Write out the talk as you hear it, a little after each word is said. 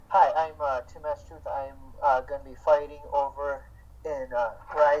truth, I'm going to be fighting over in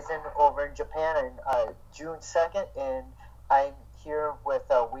Ryzen over in Japan on June 2nd, and I'm here with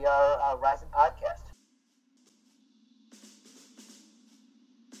We Are Ryzen podcast.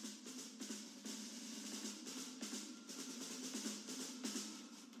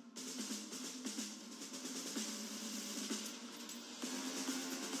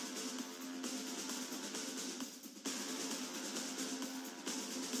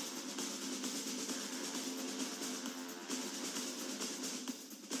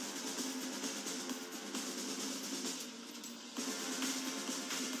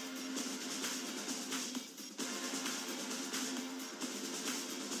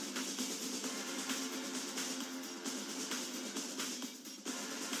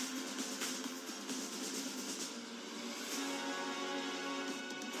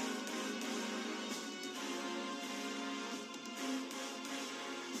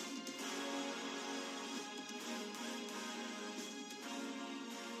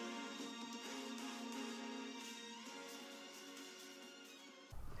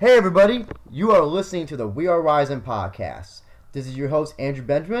 Hey everybody, you are listening to the We Are Ryzen podcast. This is your host Andrew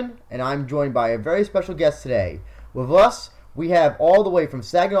Benjamin, and I'm joined by a very special guest today. With us, we have all the way from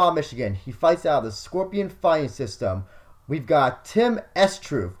Saginaw, Michigan. He fights out of the Scorpion fighting system. We've got Tim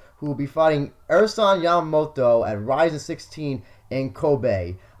Estruth, who will be fighting Ersan Yamamoto at Ryzen 16 in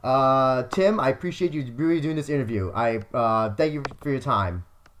Kobe. Tim, I appreciate you really doing this interview. I thank you for your time.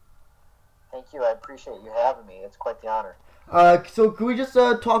 Thank you. I appreciate you having me. It's quite the honor. So can we just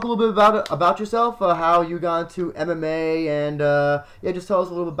talk a little bit about yourself, how you got into MMA, and just tell us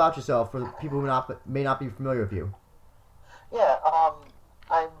a little bit about yourself for the people who may not be familiar with you. Yeah,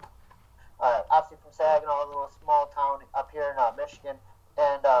 I'm obviously from Saginaw, a little small town up here in Michigan,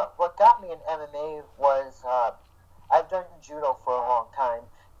 and what got me in MMA was I've done judo for a long time,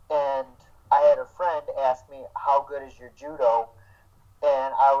 and I had a friend ask me, "How good is your judo?"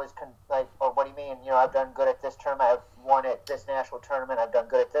 And I was like, "Oh, what do you mean? You know, I've done good at this tournament. I've won at this national tournament. I've done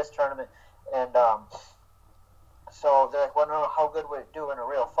good at this tournament." And so they're like, "Well, no, how good would it do in a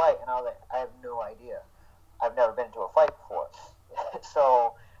real fight?" And I was like, "I have no idea. I've never been into a fight before."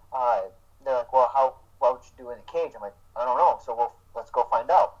 So they're like, "Well, what would you do in the cage?" I'm like, "I don't know. So let's go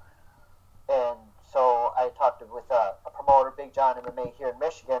find out." And so I talked with a promoter, Big John MMA here in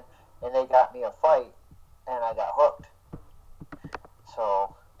Michigan, and they got me a fight, and I got hooked.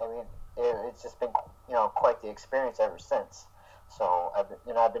 So, I mean, it's just been, quite the experience ever since. So,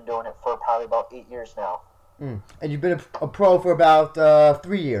 I've been doing it for probably about 8 years now. And you've been a pro for about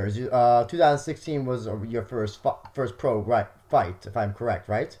 3 years. 2016 was your first pro fight, if I'm correct,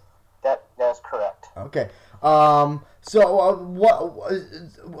 right? That's correct. Okay. So,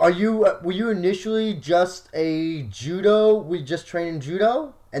 were you initially just a judo? We just trained in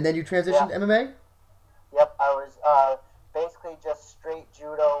judo, and then you transitioned to MMA? Yep, I was basically just straight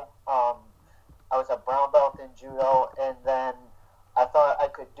judo. I was a brown belt in judo, and then I thought I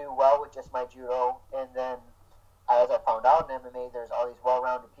could do well with just my judo, and then as I found out in MMA, there's all these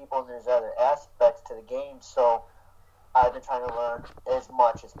well-rounded people, and there's other aspects to the game, so I've been trying to learn as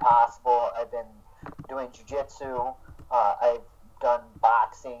much as possible. I've been doing jiu-jitsu, I've done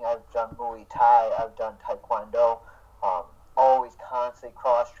boxing, I've done Muay Thai, I've done Taekwondo, always constantly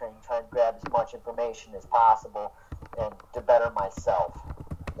cross-training, trying to grab as much information as possible and to better myself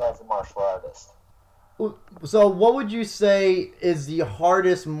as a martial artist. So what would you say is the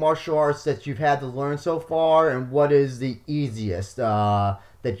hardest martial arts that you've had to learn so far, and what is the easiest that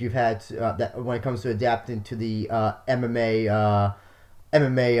you've had that when it comes to adapting to the MMA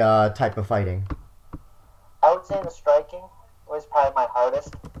type of fighting? I would say the striking was probably my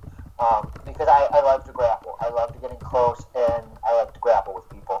hardest because I love to grapple. I love to get in close, and I like to grapple with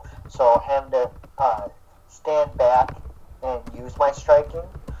people. So having to stand back and use my striking,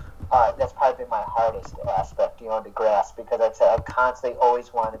 that's probably been my hardest aspect, to grasp, because I've constantly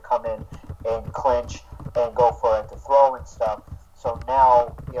always wanted to come in and clinch and go for it to throw and stuff. So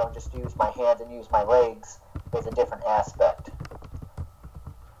now, just to use my hands and use my legs is a different aspect.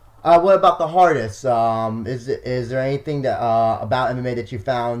 What about the hardest? Is there anything that about MMA that you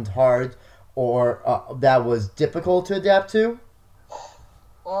found hard or that was difficult to adapt to?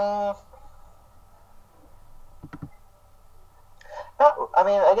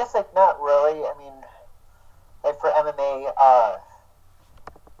 I guess not really. For MMA,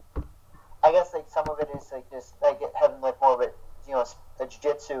 I guess some of it is just having more of it. The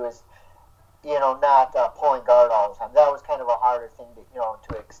jiu-jitsu is not pulling guard all the time. That was kind of a harder thing to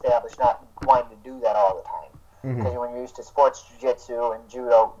establish, not wanting to do that all the time. Because when you're used to sports jiu-jitsu and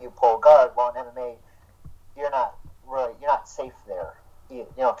judo, you pull guard. Well, in MMA, you're not safe there.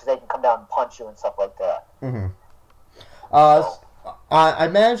 because they can come down and punch you and stuff like that. Mm-hmm. So, I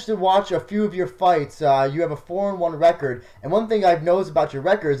managed to watch a few of your fights. You have a 4-1 record, and one thing I've noticed about your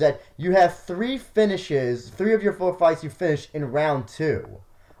record is that you have 3 finishes. 3 of your 4 fights you finished in round 2.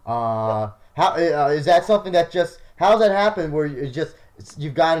 How is that something that just? How does that happen? Where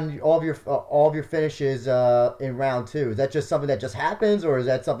you've gotten all of your finishes in round 2? Is that just something that just happens, or is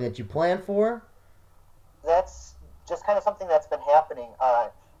that something that you plan for? that's just kind of something that's been happening.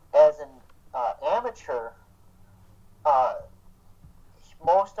 As an amateur,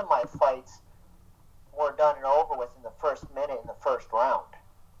 most of my fights were done and over with in the first minute in the first round.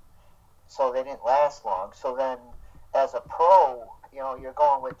 So they didn't last long. So then, as a pro, you're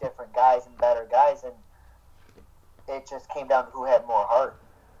going with different guys and better guys, and it just came down to who had more heart,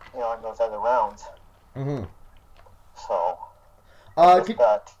 in those other rounds. Mm-hmm. So, go ahead.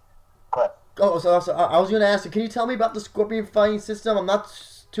 Oh, so I was going to ask you, can you tell me about the Scorpion fighting system? I'm not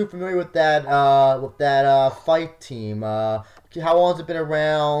too familiar with that fight team. How long has it been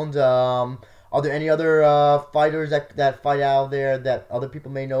around? Are there any other fighters that fight out there that other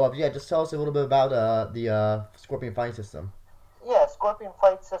people may know of? Yeah, just tell us a little bit about the Scorpion fighting system. Yeah, Scorpion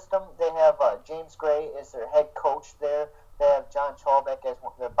fight system. They have James Gray as their head coach there. They have John Chalbeck as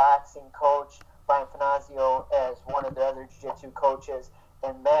their boxing coach, Brian Finazio as one of their other jiu-jitsu coaches,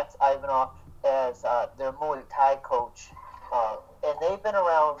 and Max Ivanov as their Muay Thai coach. And they've been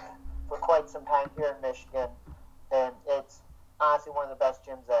around for quite some time here in Michigan, and it's honestly one of the best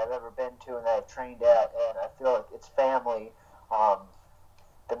gyms that I've ever been to and that I've trained at, and I feel like it's family to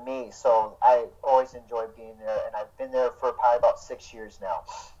me. So I always enjoy being there, and I've been there for probably about 6 years now.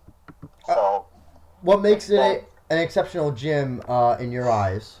 So, what makes it an exceptional gym in your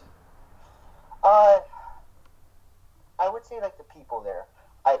eyes? I would say like the people there.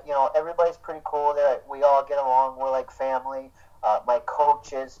 Everybody's pretty cool there. We all get along. We're like family. My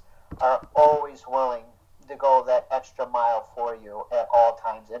coaches are always willing to go that extra mile for you at all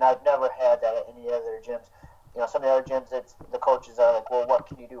times, and I've never had that at any other gyms. Some of the other gyms, it's the coaches are like, well, what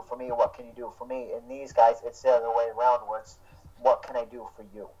can you do for me? What can you do for me? And these guys, it's the other way around, where it's, what can I do for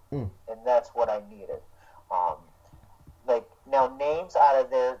you? And that's what I needed. Now names out of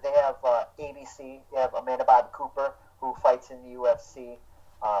there, they have ABC. They have Amanda Bob Cooper, who fights in the UFC.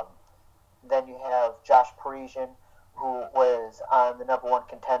 Then you have Josh Parisian, who was on the #1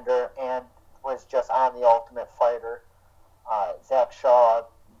 Contender and was just on the Ultimate Fighter. Zach Shaw.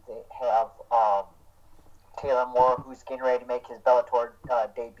 They have Taylor Moore, who's getting ready to make his Bellator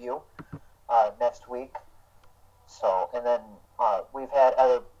debut next week. So, and then we've had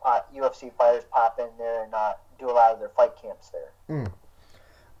other UFC fighters pop in there and do a lot of their fight camps there.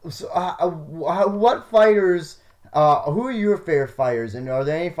 So, what fighters? Who are your favorite fighters, and are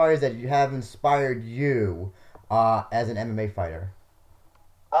there any fighters that have inspired you as an MMA fighter?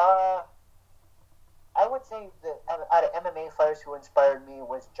 I would say that out of MMA fighters who inspired me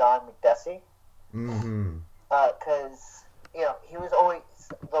was John McDessie. Mm-hmm. Because, he was always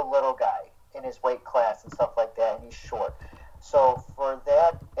the little guy in his weight class and stuff like that, and he's short. So for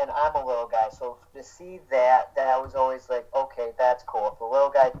that, and I'm a little guy, so to see that was always like, okay, that's cool. If a little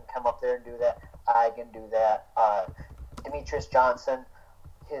guy can come up there and do that, I can do that. Demetrius Johnson,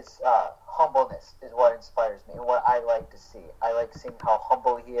 his humbleness is what inspires me and what I like to see. I like seeing how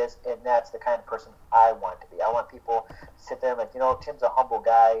humble he is, and that's the kind of person I want to be. I want people to sit there and like, Tim's a humble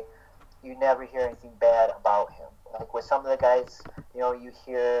guy. You never hear anything bad about him. Like with some of the guys, you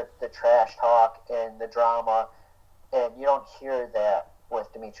hear the trash talk and the drama, and you don't hear that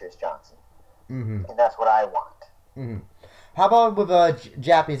with Demetrius Johnson. Mm-hmm. And that's what I want. Mm-hmm. How about with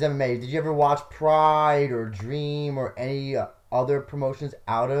Japanese MMA? Did you ever watch Pride or Dream or any other promotions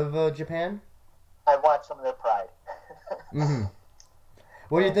out of Japan? I watched some of their Pride. Mm-hmm.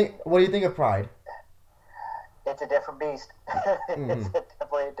 What do you think? What do you think of Pride? It's a different beast. Mm-hmm. It's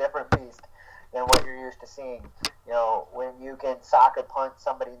definitely a different beast than what you're used to seeing. When you can soccer punch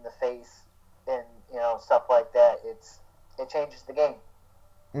somebody in the face and stuff like that, it changes the game.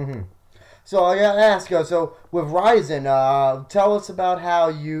 Mm-hmm. So I gotta ask you. So with Rizin, tell us about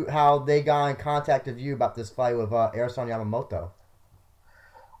how they got in contact with you about this fight with Ersan Yamamoto.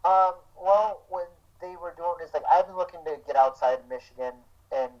 Well, when they were doing this, like I've been looking to get outside of Michigan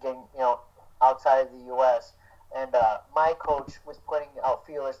and getting outside of the U.S. And my coach was putting out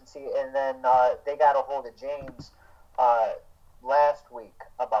feelers and then they got a hold of James last week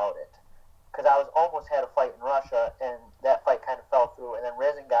about it. Because I almost had a fight in Russia, and that fight kind of fell through. And then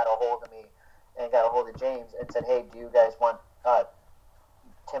Rizin got a hold of me and got a hold of James and said, hey, do you guys want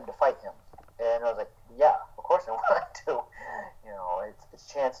Tim to fight him? And I was like, yeah, of course I want to. It's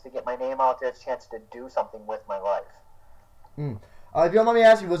a chance to get my name out there. It's a chance to do something with my life. If you don't mind me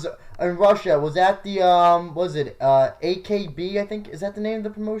asking, was in Russia? Was that the Was it AKB? I think is that the name of the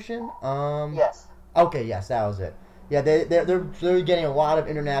promotion? Yes. Okay, yes, that was it. Yeah, they're getting a lot of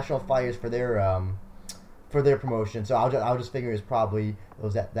international fighters for their promotion. So I'll just figure it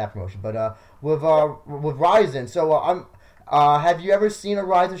was that promotion. But with Ryzen, so have you ever seen a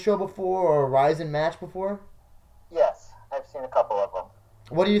Ryzen show before or a Ryzen match before? Yes, I've seen a couple of them.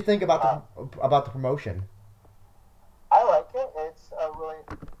 What do you think about the promotion? I like it. It's a really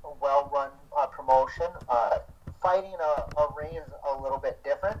well-run promotion. Fighting in a ring is a little bit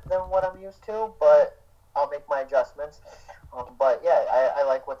different than what I'm used to, but I'll make my adjustments. But yeah, I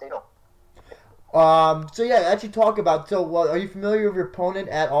like what they do. So yeah, actually talk about. So, are you familiar with your opponent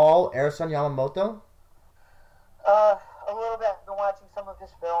at all, Ersan Yamamoto? A little bit. I've been watching some of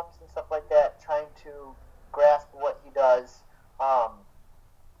his films and stuff like that, trying to grasp what he does.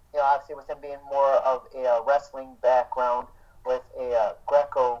 Obviously with him being more of a wrestling background with a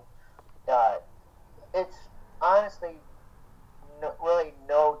Greco, it's honestly really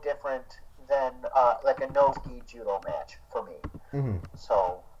no different than like a no-gi judo match for me. Mm-hmm.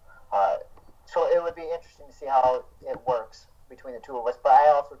 So it would be interesting to see how it works between the two of us. But I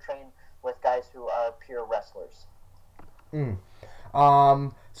also train with guys who are pure wrestlers. Mm.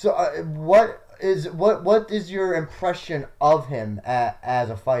 So what is your impression of him as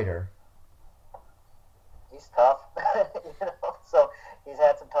a fighter? He's tough, So he's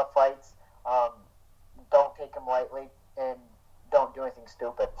had some tough fights. Don't take him lightly, and don't do anything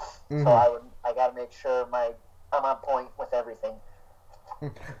stupid. Mm-hmm. So I got to make sure I'm on point with everything.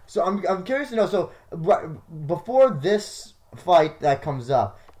 So I'm curious to know. So before this fight that comes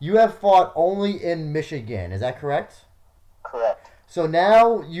up, you have fought only in Michigan. Is that correct? Correct. So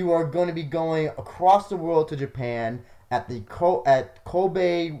now you are going to be going across the world to Japan at the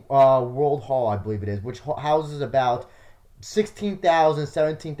Kobe World Hall, I believe it is, which houses about 16,000,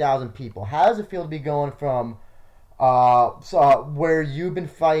 17,000 people. How does it feel to be going from where you've been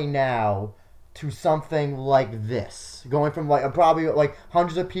fighting now to something like this? Going from probably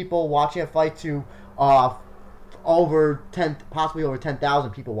hundreds of people watching a fight to possibly over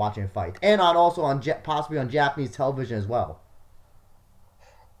 10,000 people watching a fight, and possibly on Japanese television as well.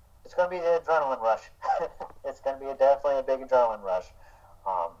 It's going to be the adrenaline rush. It's going to be definitely a big adrenaline rush.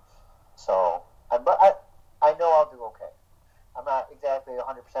 But I know I'll do okay. I'm not exactly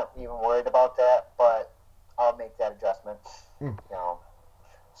 100% even worried about that, but I'll make that adjustment. Mm.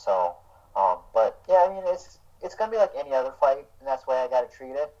 But yeah, I mean, it's going to be like any other fight, and that's the way I got to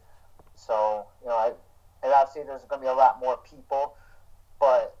treat it. So, and obviously there's going to be a lot more people,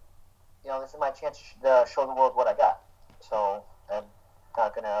 but, this is my chance to show the world what I got. So, I'm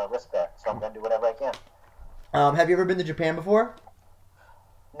not going to risk that. So I'm going to do whatever I can. Have you ever been to Japan before?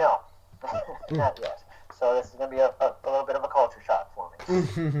 No, not yet. So this is going to be a little bit of a culture shock for me.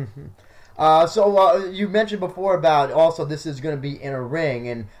 So you mentioned before about also this is going to be in a ring,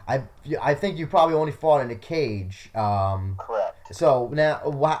 and I think you probably only fought in a cage. Correct. So now,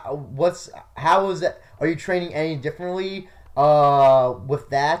 how is that? Are you training any differently with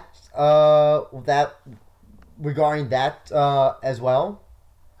that regarding that as well?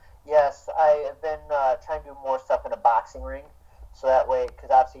 Yes, I have been trying to do more stuff in a boxing ring, so that way, because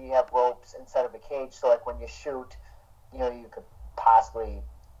obviously you have ropes instead of a cage, so like when you shoot, you could possibly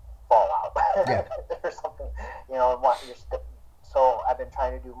fall out yeah. or something, so I've been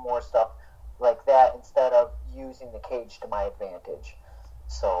trying to do more stuff like that instead of using the cage to my advantage.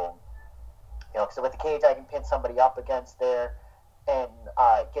 So, because with the cage I can pin somebody up against there and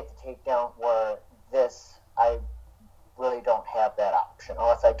get the takedown, where this I really don't have that option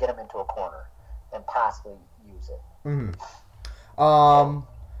unless I get him into a corner and possibly use it. Mm-hmm.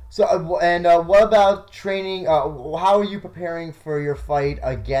 What about training? How are you preparing for your fight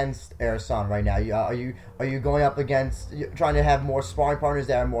against Ersan right now? Are you going up against trying to have more sparring partners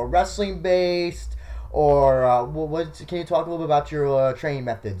that are more wrestling based, or can you talk a little bit about your training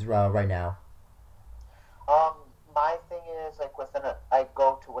methods right now? My thing is I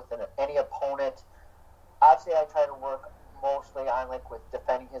go to any opponent. Obviously, I try to work mostly on with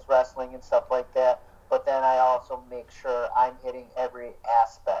defending his wrestling and stuff like that. But then I also make sure I'm hitting every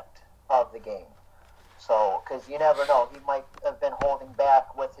aspect of the game. So, because you never know, he might have been holding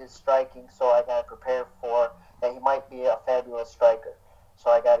back with his striking. So I got to prepare for that. He might be a fabulous striker. So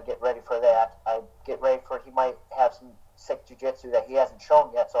I got to get ready for that. I get ready for he might have some sick jiu-jitsu that he hasn't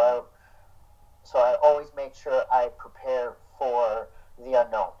shown yet. So I always make sure I prepare for the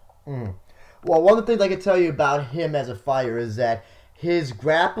unknown. Mm. Well, one of the things I can tell you about him as a fighter is that his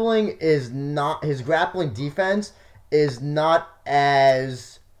grappling defense is not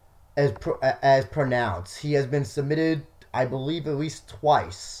as pronounced. He has been submitted I believe, at least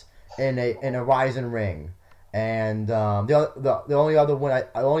twice in a Ryzen ring. And the only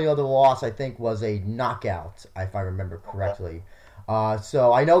other loss I think was a knockout, if I remember correctly.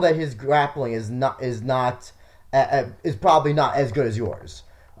 So I know that his grappling is probably not as good as yours.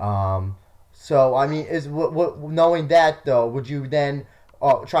 So I mean, knowing that though, would you then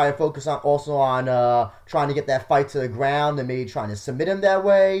try to focus on trying to get that fight to the ground and maybe trying to submit him that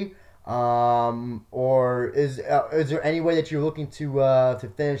way? Or is there any way that you're looking to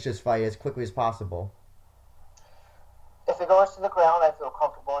finish this fight as quickly as possible? If it goes to the ground, I feel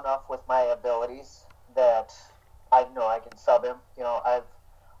comfortable enough with my abilities that I know I can sub him.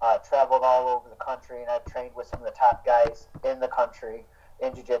 I've traveled all over the country and I've trained with some of the top guys in the country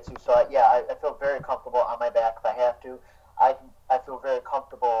in jiu-jitsu. So I feel very comfortable on my back if I have to. I feel very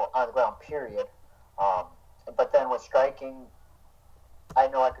comfortable on the ground, period. But then with striking, I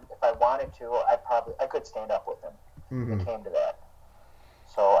know I could, if I wanted to, I could stand up with him. Mm-hmm. If it came to that.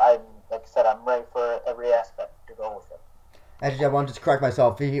 So like I said, I'm ready for every aspect to go with him. Actually, I want to just correct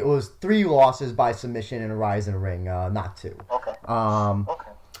myself. It was 3 losses by submission in a Ryzen ring, not 2. Okay.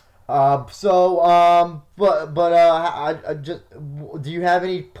 Okay. Do you have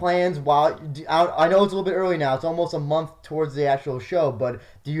any plans I know it's a little bit early now. It's almost a month towards the actual show, but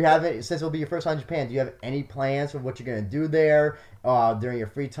do you have it, since it'll be your first time in Japan, do you have any plans for what you're going to do there during your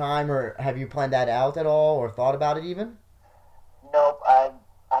free time, or have you planned that out at all or thought about it even? Nope. I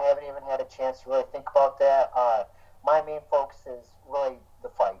haven't even had a chance to really think about that. My main focus is really the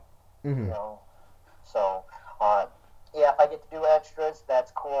fight. Mm-hmm. So if I get to do extras,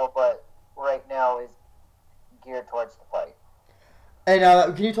 that's cool, but right now is geared towards the fight. And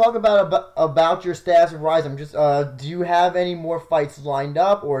can you talk about your status of Rise? Do you have any more fights lined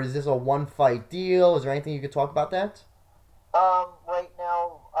up, or is this a one-fight deal? Is there anything you could talk about that? Right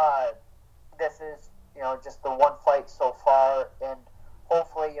now, this is, just the one fight so far, and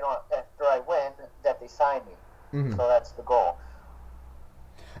hopefully, after I win, that they sign me. Mm-hmm. So that's the goal.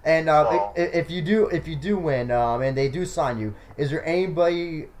 And if you do win, and they do sign you, is there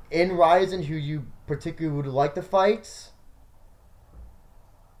anybody in Ryzen who you particularly would like to fight?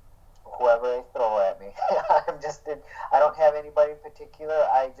 Whoever they throw at me. I don't have anybody in particular.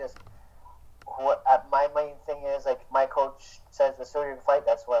 My main thing is, like, my coach says the sooner you can fight,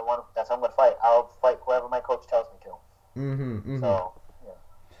 that's what I want. That's what I'm going to fight. I'll fight whoever my coach tells me to. Mm-hmm. Mm-hmm. So.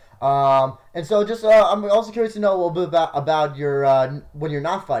 And so just I'm also curious to know a little bit about your when you're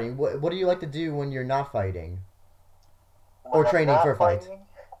not fighting. What do you like to do when you're not fighting or training for a fight?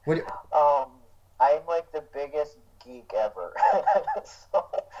 I'm like the biggest geek ever. So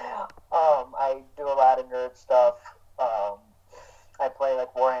I do a lot of nerd stuff. I play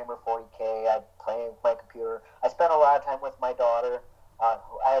like Warhammer 40K. I play with my computer. I spend a lot of time with my daughter. I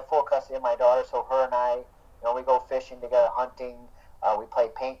have full custody of my daughter, so her and I, we go fishing together, hunting. We play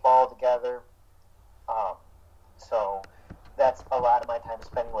paintball together. So that's a lot of my time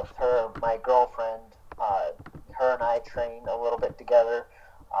spending with her. My girlfriend, her and I train a little bit together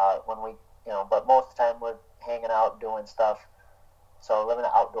when we, but most of the time we're hanging out, doing stuff. So living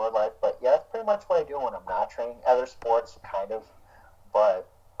an outdoor life. But yeah, that's pretty much what I do when I'm not training. Other sports, kind of. But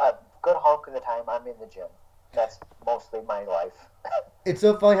a good hunk of the time I'm in the gym. That's mostly my life. It's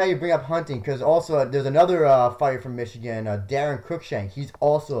so funny how you bring up hunting, because also there's another fighter from Michigan, Darren Cruikshank. He's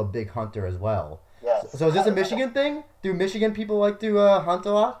also a big hunter as well. Yes. So is this a Michigan thing? Do Michigan people like to hunt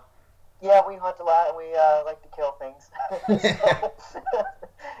a lot? Yeah, we hunt a lot, and we like to kill things. So,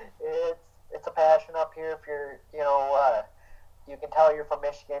 it's a passion up here. If you're, you can tell you're from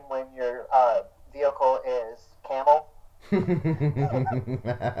Michigan when your vehicle is camel.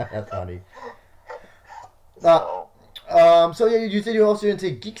 That's funny. So yeah, you said you're also into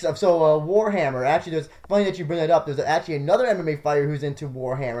geek stuff. So Warhammer. Actually, there's funny that you bring that up. There's actually another MMA fighter who's into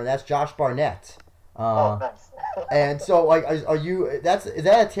Warhammer, and that's Josh Barnett. Nice. And so, like, are you? Is that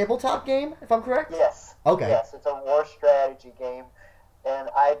a tabletop game? If I'm correct? Yes. Okay. Yes, it's a war strategy game, and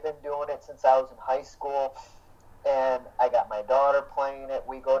I've been doing it since I was in high school. And I got my daughter playing it.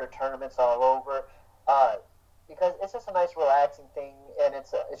 We go to tournaments all over because it's just a nice, relaxing thing, and it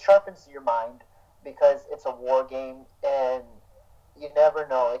sharpens your mind. Because it's a war game, and you never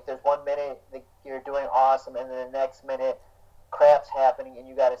know. Like, there's 1 minute that you're doing awesome, and then the next minute, crap's happening, and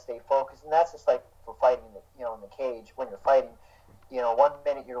you got to stay focused. And that's just like for fighting, in the cage. When you're fighting, 1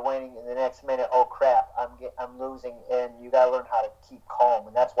 minute you're winning, and the next minute, oh crap, I'm losing, and you got to learn how to keep calm.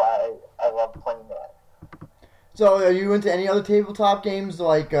 And that's why I love playing that. So, are you into any other tabletop games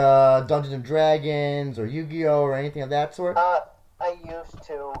like Dungeons and Dragons or Yu-Gi-Oh or anything of that sort? I used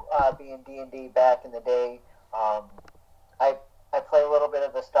to be in D&D back in the day. I play a little bit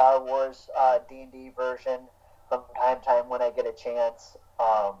of the Star Wars D&D version. from time to time when I get a chance.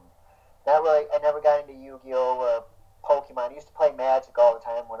 Not really. I never got into Yu-Gi-Oh or Pokemon. I used to play Magic all the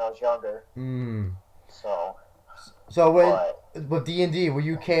time when I was younger. So with D&D, were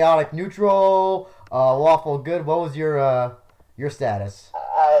you chaotic neutral, lawful good? What was your status?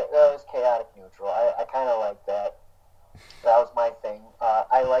 I was chaotic neutral. I kind of liked that. That was my thing.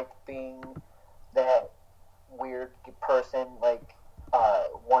 I liked being that weird person. Like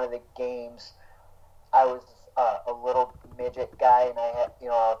one of the games, I was a little midget guy, and I had,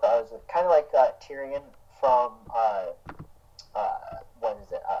 I was kind of like Tyrion from what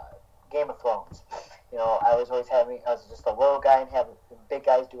is it? Game of Thrones. I was I was just a little guy and having big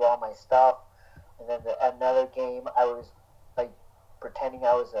guys do all my stuff. And then another game, I was like pretending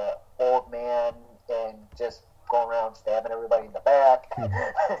I was an old man and just going around stabbing everybody in the back.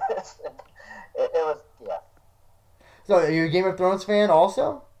 it was, yeah. So, are you a Game of Thrones fan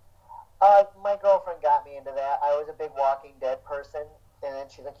also? My girlfriend got me into that. I was a big Walking Dead person, and then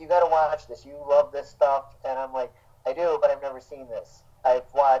she's like, "You got to watch this. You love this stuff." And I'm like, "I do, but I've never seen this." I've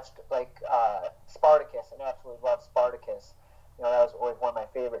watched Spartacus and absolutely love Spartacus. That was always one of my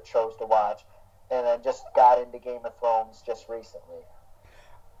favorite shows to watch. And I just got into Game of Thrones just recently.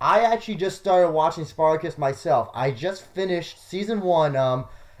 I actually just started watching Spartacus myself. I just finished season 1. I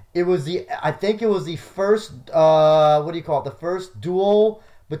think it was the first the first duel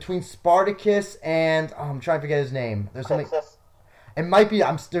between Spartacus and I'm trying to forget his name. There's something. It might be.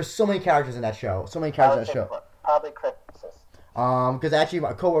 There's so many characters in that show. So many characters in that show. Probably Crixus. Because actually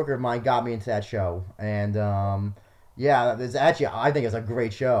a coworker of mine got me into that show, and yeah, I think it's a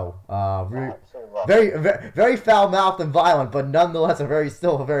great show. Very, very, very foul-mouthed and violent, but nonetheless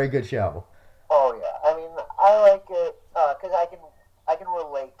still a very good show. Oh yeah, I mean, I like it because I can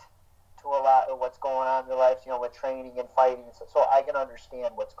relate to a lot of what's going on in their lives, with training and fighting, so I can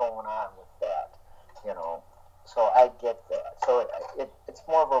understand what's going on with that, So I get that. So it's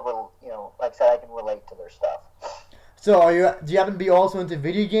more of a like I said, I can relate to their stuff. So, do you happen to be also into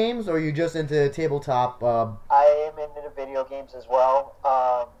video games, or are you just into tabletop? I am into video games as well.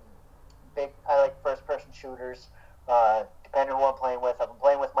 I like first-person shooters. Depending on who I'm playing with. If I'm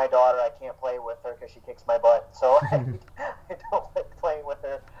playing with my daughter, I can't play with her because she kicks my butt. So I don't like playing with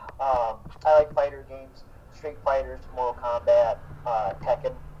her. I like fighter games, Street Fighters, Mortal Kombat,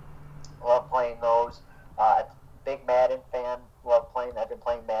 Tekken. Love playing those. Big Madden fan. Love playing. I've been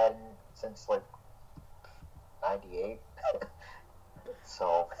playing Madden since 98.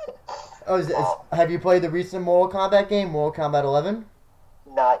 So. Have you played the recent Mortal Kombat game, Mortal Kombat 11?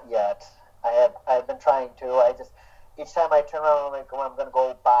 Not yet. I've been trying to. Each time I turn around, when I'm going to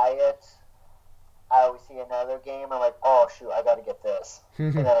go buy it, I always see another game. I'm like, oh shoot, I got to get this,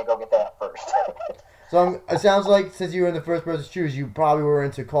 and then I go get that first. So it sounds like since you were in the first-person shooters, you probably were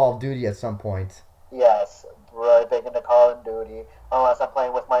into Call of Duty at some point. Yes, really big into Call of Duty. Unless I'm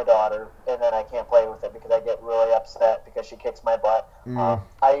playing with my daughter, and then I can't play with it because I get really upset because she kicks my butt.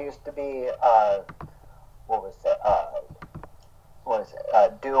 I used to be, what was it?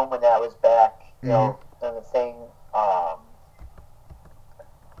 Doom when that was back, and the thing.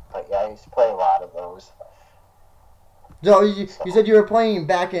 But yeah, I used to play a lot of those. So you said you were playing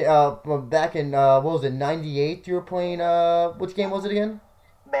back in what was it, 98? You were playing which game was it again?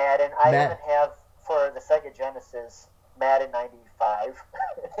 Madden. I even have for the Sega Genesis Madden 95.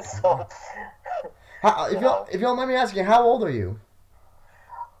 So if you don't mind me asking, how old are you?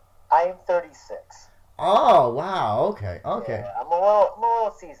 I am 36. Oh wow, okay. Yeah, I'm a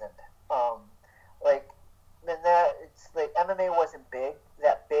little seasoned. It's like MMA wasn't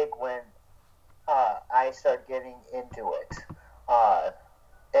that big when I started getting into it,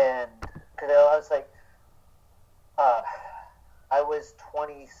 and because I was like, I was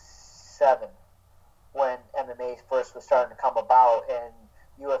 27 when MMA first was starting to come about, and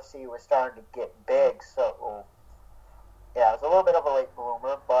UFC was starting to get big. So yeah, it was a little bit of a late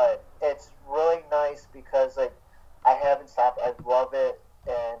bloomer, but it's really nice because I haven't stopped. I love it,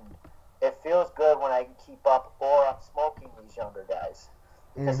 and it feels good when I can keep up, or I'm smoking these younger guys.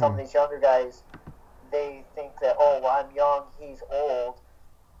 Because some of these younger guys, they think that, oh, well, I'm young, he's old,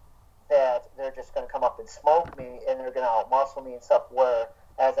 that they're just going to come up and smoke me, and they're going to outmuscle me and stuff, where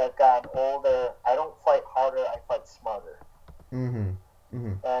as I've gotten older, I don't fight harder, I fight smarter. And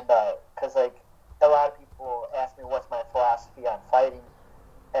because, a lot of people ask me what's my philosophy on fighting,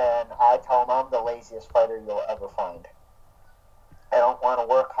 and I tell them I'm the laziest fighter you'll ever find. I don't want to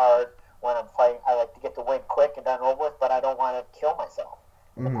work hard when I'm fighting. I like to get the win quick and done over with, but I don't want to kill myself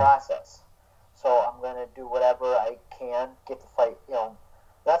in the process. So I'm going to do whatever I can, get the fight,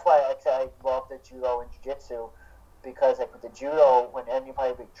 That's why I love the judo and jiu-jitsu, because like with the judo, when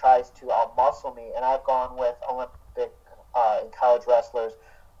anybody tries to outmuscle me, and I've gone with Olympic and college wrestlers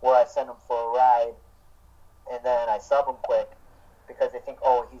where I send them for a ride and then I sub them quick because they think,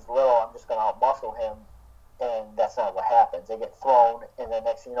 oh, he's little, I'm just going to outmuscle him, and that's not what happens. They get thrown, and then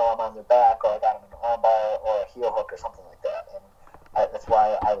next thing you know, I'm on their back, or I got them in an armbar or a heel hook or something like that, and that's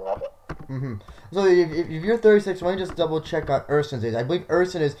why I love it. Mm-hmm. So if you're 36, let me just double check on Urson's age. I believe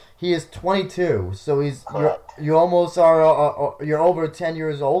Urson is 22, so you almost are you're over 10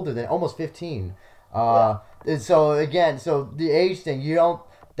 years older than almost 15. So again, the age thing, you don't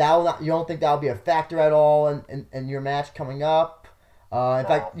think that'll be a factor at all in your match coming up? In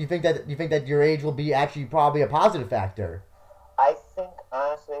fact, you think that your age will be actually probably a positive factor? I think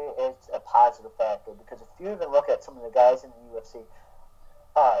honestly it's a positive factor because if you even look at some of the guys in the UFC,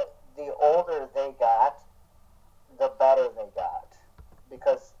 the older they got, the better they got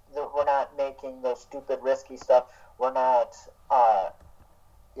because we're not making those stupid risky stuff. We're not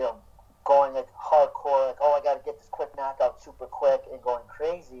going like hardcore, like, oh, I got to get this quick knockout super quick and going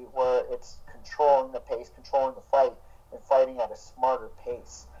crazy, where it's controlling the pace, controlling the fight, and fighting at a smarter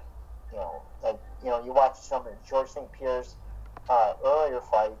pace. You watch some of George St. Pierre's earlier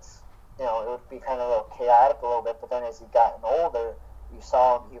fights, it would be kind of a little chaotic a little bit, but then as he gotten older, you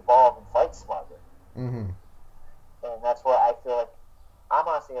saw him evolve and fight smarter. Mm-hmm. And that's where I feel like I'm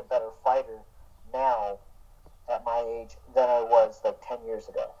honestly a better fighter now at my age than I was like 10 years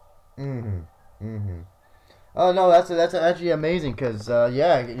ago. Mm-hmm. Mm-hmm. Oh no, that's actually amazing because a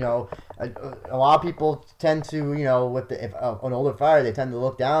lot of people tend to if an older fighter they tend to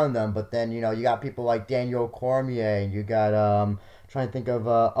look down on them, but then you got people like Daniel Cormier and you got trying to think of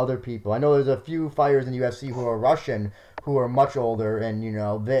other people. I know there's a few fighters in the UFC who are Russian who are much older and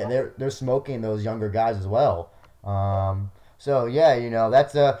they're smoking those younger guys as well. So yeah,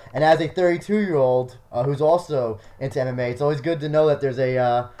 that's and as a 32-year-old who's also into MMA, it's always good to know that there's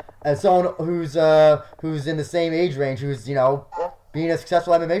as someone who's in the same age range, who's being a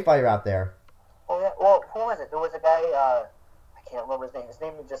successful MMA fighter out there. Oh yeah. Well, who was it? There was a guy. I can't remember his name. His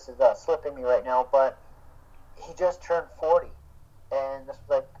name just is slipping me right now. But he just turned 40, and this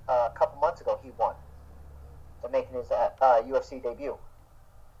was like a couple months ago. He won, making his UFC debut.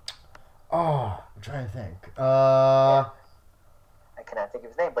 Oh, I'm trying to think. I cannot think of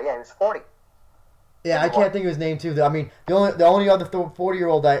his name, but yeah, he was 40. Yeah, I can't think of his name too. I mean, the only other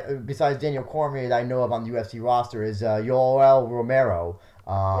 40-year-old besides Daniel Cormier that I know of on the UFC roster is Yoel Romero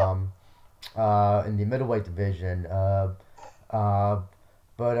in the middleweight division. That's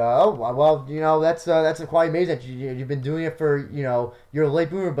quite amazing that you've been doing it for you're a late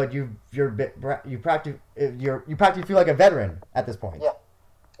bloomer, but you practically feel like a veteran at this point. Yeah.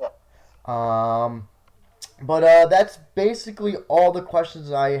 But that's basically all the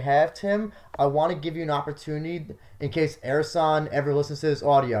questions I have, Tim. I want to give you an opportunity in case Ersan ever listens to this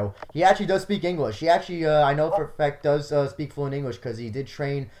audio. He actually does speak English. He actually, I know for a fact, does speak fluent English because he did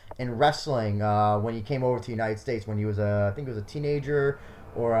train in wrestling when he came over to the United States when he was I think he was a teenager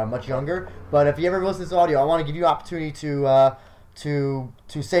or much younger. But if you ever listen to this audio, I want to give you an opportunity to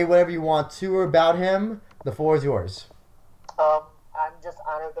say whatever you want to or about him. The floor is yours. I'm just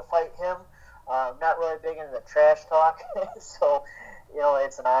honored to fight him. I'm not really big into the trash talk, so,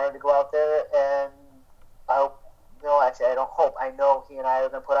 it's an honor to go out there, and I hope, I don't hope, I know he and I are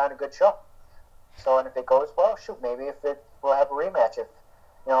going to put on a good show. So, and if it goes well, maybe we'll have a rematch if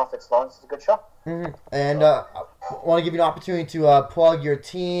it's long as it's a good show. Mm-hmm. And I want to give you an opportunity to plug your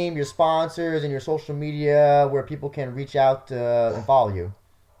team, your sponsors, and your social media where people can reach out and follow you.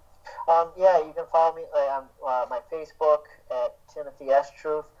 You can follow me on my Facebook at Timothy S.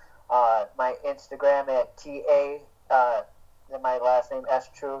 Truth. My Instagram at TA, then my last name S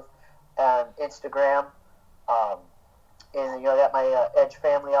Truth, and Instagram. And got my Edge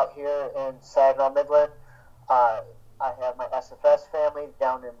family out here in Saginaw, Midland. I have my SFS family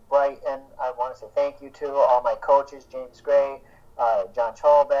down in Brighton. I want to say thank you to all my coaches, James Gray, John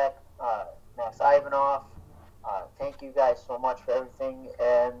Chalbeck, Max Ivanov. Thank you guys so much for everything,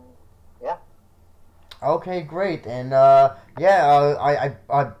 and yeah. Okay, great, and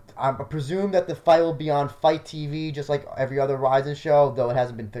I presume that the fight will be on Fight TV, just like every other Rizin show, though it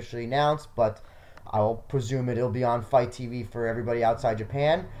hasn't been officially announced, but I will presume it'll be on Fight TV for everybody outside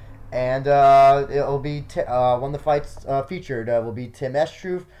Japan. And it'll be one of the fights featured will be Tim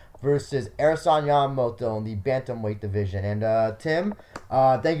Estruth versus Ersan Yamamoto in the bantamweight division. And Tim,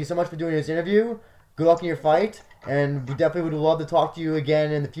 thank you so much for doing this interview. Good luck in your fight, and we definitely would love to talk to you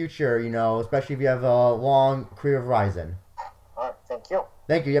again in the future, especially if you have a long career of Rizin. All right, thank you.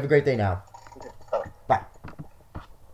 Thank you. You have a great day now.